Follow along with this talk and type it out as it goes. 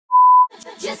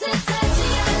Just a touch of your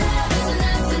love is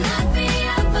enough to knock me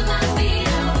off of my feet.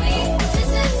 Oh,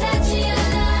 just a touch of your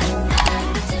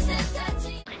love. Just a touch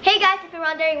of... Hey guys, if you're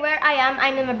wondering where I am,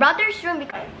 I'm in my brother's room.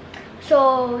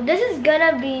 So this is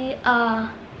gonna be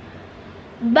a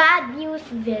bad news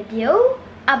video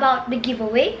about the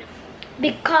giveaway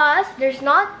because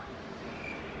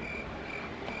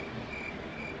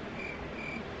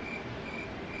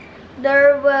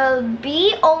there will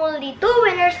be only 2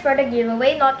 winners for the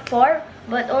giveaway, not 4,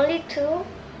 but only 2.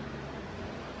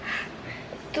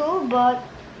 But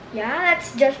yeah,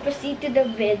 let's just proceed to the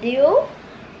video.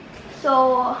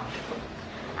 So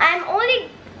I'm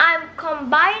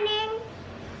combining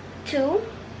 2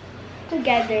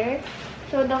 together.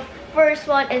 So the first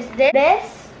one is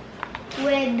this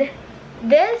with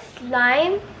this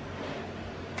slime,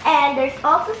 and there's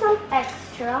also some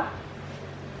extra.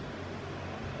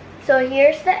 So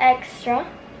here's the extra,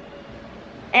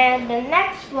 and the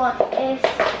next one is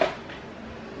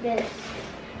this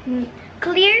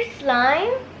clear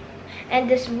slime and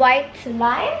this white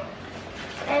slime,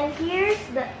 and here's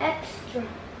the extra.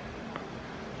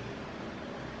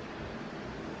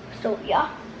 So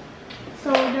yeah,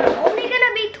 so there are only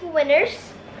gonna be 2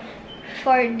 winners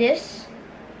for this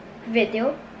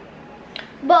video,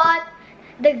 but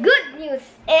the good news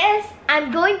is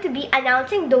I'm going to be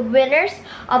announcing the winners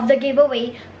of the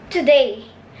giveaway today.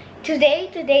 So I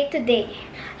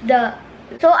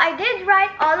did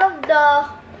write all of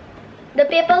the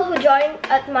people who joined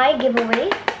at my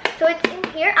giveaway. So it's in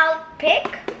here. I'll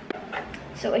pick.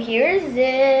 So here's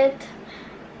it.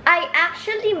 I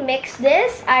actually mixed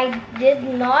this. I did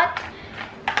not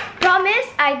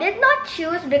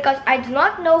choose because I do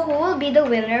not know who will be the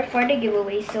winner for the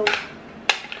giveaway. So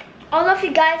all of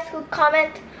you guys who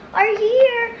comment are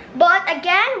here. But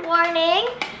again, warning,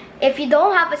 if you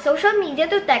don't have a social media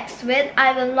to text with,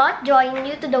 I will not join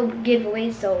you to the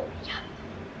giveaway. So yeah.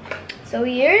 So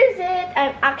here is it.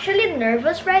 I'm actually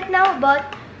nervous right now, but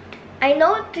I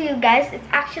know to you guys it's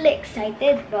actually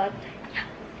excited, but yeah.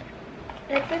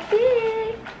 Let me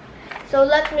pick. So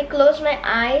let me close my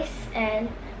eyes and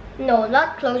no,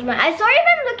 not close my eyes. Sorry if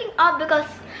I'm looking up because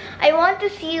I want to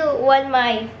see when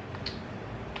my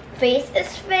face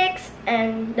is fixed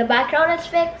and the background is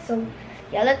fixed. So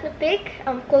yeah, let me pick.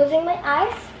 I'm closing my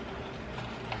eyes.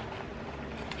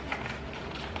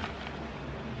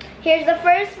 Here's the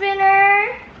first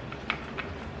winner.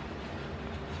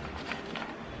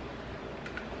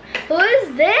 Who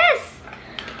is this?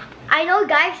 I know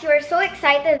guys, you are so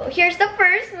excited. Here's the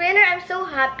first winner. I'm so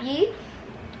happy.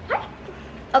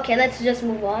 Okay, let's just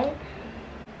move on.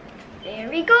 There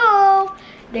we go.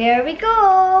 There we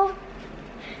go.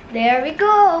 There we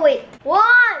go. Wait. 1,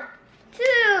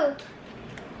 2,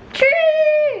 3.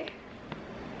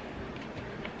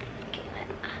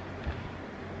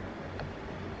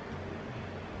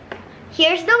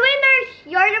 Here's the winner.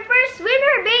 You're the first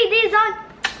winner, Dizon.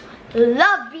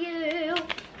 Love you.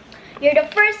 You're the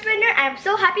first winner. I'm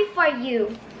so happy for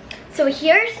you. So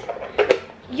here's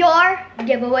your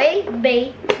giveaway,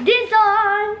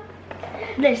 Dizon.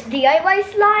 This DIY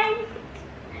slime.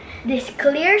 This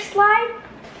clear slime.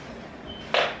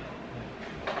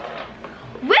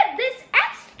 With this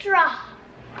extra.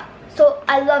 So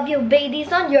I love you,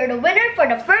 Dizon. You're the winner for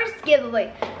the first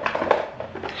giveaway.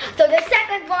 So the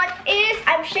second one is,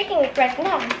 I'm shaking it right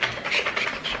now.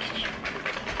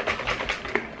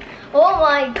 Oh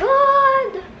my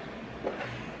god.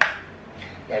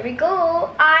 There we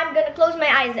go. I'm gonna close my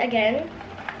eyes again.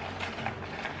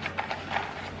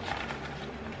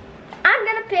 I'm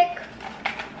gonna pick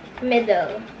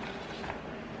middle.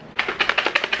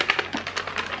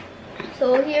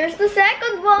 So here's the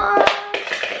second one.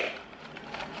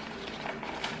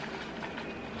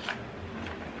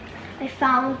 I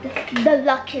found the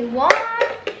lucky one.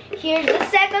 Here's the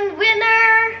second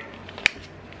winner.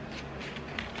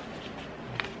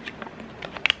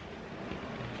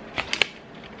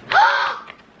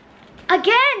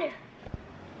 Again!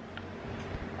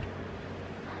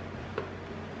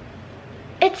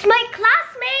 It's my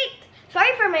classmate!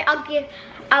 Sorry for my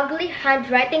ugly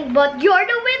handwriting, but you're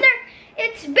the winner!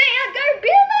 It's ItsBea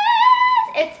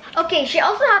Garbiles! It's okay, she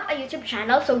also has a YouTube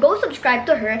channel, so go subscribe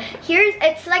to her.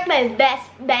 It's like my best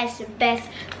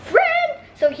friend.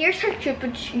 So here's her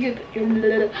YouTube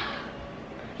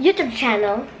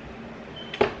channel.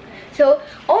 So,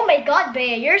 oh my god,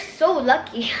 Bea, you're so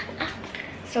lucky.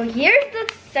 So here's the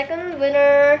second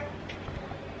winner.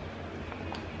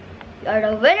 You're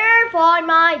the winner for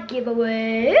my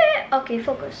giveaway. Okay,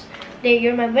 focus. There,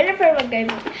 you're my winner for my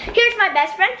giveaway. Here's my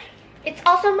best friend. It's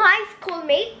also my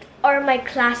schoolmate or my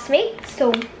classmate.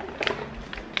 So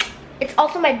It's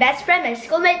also my best friend, my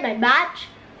schoolmate, my batch,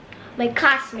 my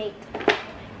classmate.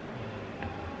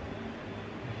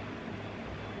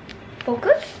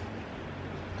 Focus.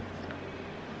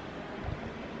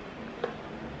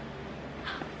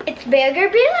 ItsBea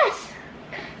Garbiles.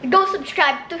 Go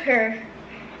subscribe to her.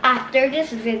 After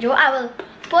this video, I will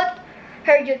put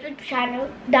her YouTube channel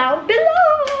down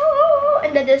below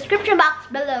in the description box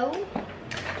below.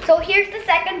 So here's the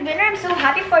second winner. I'm so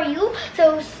happy for you.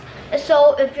 So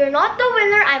if you're not the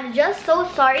winner, I'm just so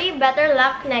sorry. Better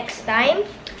luck next time.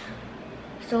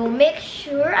 So make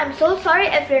sure, I'm so sorry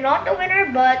if you're not the winner,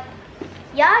 but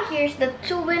yeah, here's the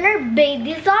two winner,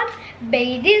 Dizon,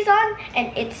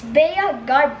 and ItsBea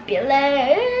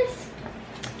Garbiles.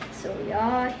 So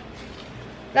yeah,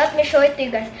 let me show it to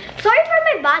you guys. Sorry for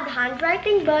my bad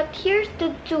handwriting, but here's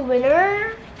the two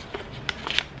winner.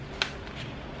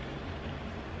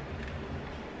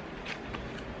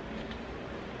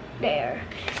 There,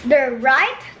 they're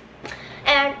right,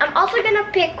 and I'm also gonna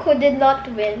pick who did not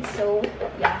win. So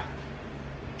yeah,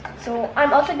 so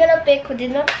I'm also gonna pick who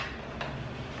did not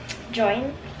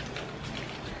join.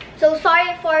 So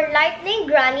sorry for Lightning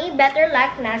Granny, better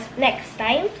luck next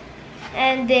time.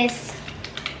 And this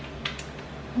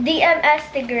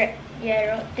DMS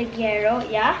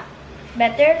Tigero, yeah,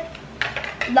 better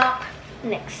luck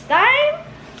next time.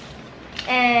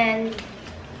 And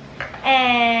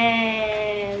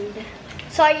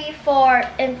sorry for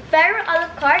Infero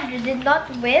Alucard, you did not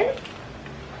win.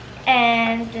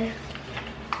 And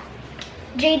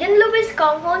Jaden Lewis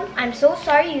Conghon, I'm so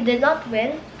sorry you did not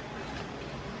win.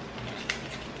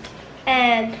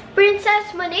 And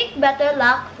Princess Monique, better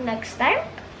luck next time.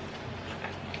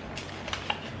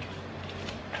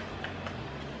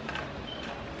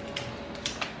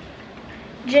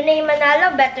 Janae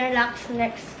Manalo, better luck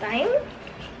next time.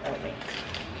 Oh, wait.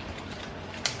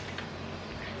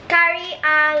 Carrie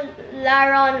and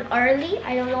Laron Early,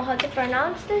 I don't know how to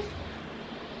pronounce this.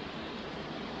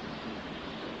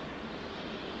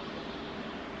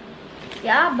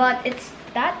 Yeah, but it's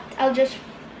that. I'll just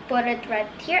put it right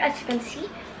here, as you can see.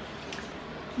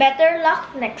 Better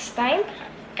luck next time.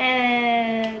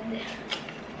 And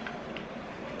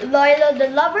Loyal the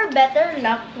Lover, better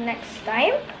luck next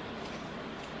time.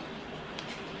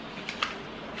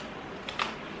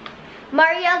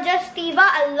 Mariel Justiva,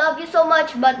 I love you so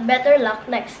much, but better luck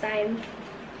next time.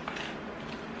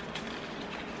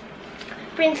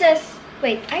 Princess,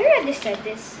 wait, I already said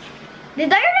this.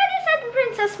 Did I already say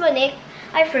Princess Monique?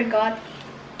 I forgot.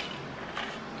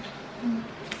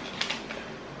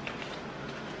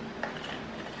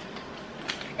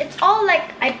 It's all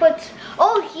like I put,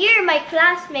 oh, here, my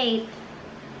classmate.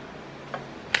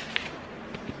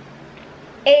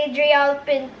 Adriel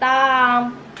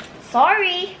Pintam.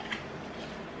 Sorry.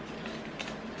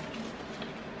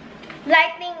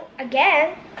 Lightning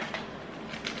again.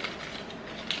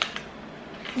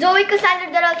 Zoe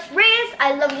Cassandra Darrell's Race,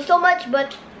 I love you so much,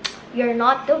 but you're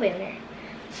not the winner.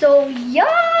 So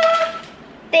yeah,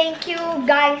 thank you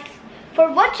guys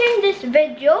for watching this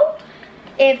video.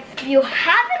 If you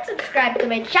haven't subscribed to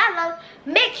my channel,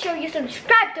 make sure you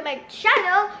subscribe to my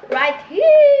channel right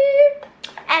here.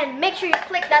 And make sure you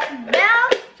click that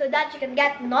bell so that you can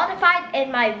get notified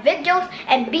in my videos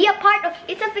and be a part of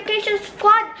Issa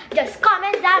Squad. Just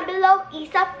comment down below,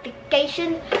 Issa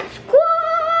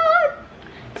Squad.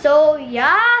 So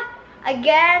yeah,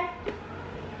 again,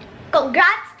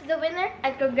 congrats to the winner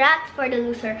and congrats for the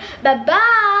loser.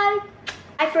 Bye-bye.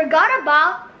 I forgot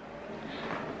about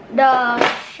the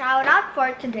shout out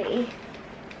for today.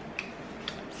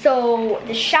 So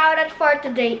the shout out for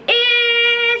today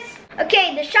is,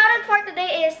 okay, the shout out for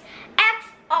today is X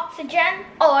Oxygen,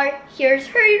 or here's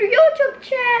her YouTube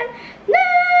channel. No.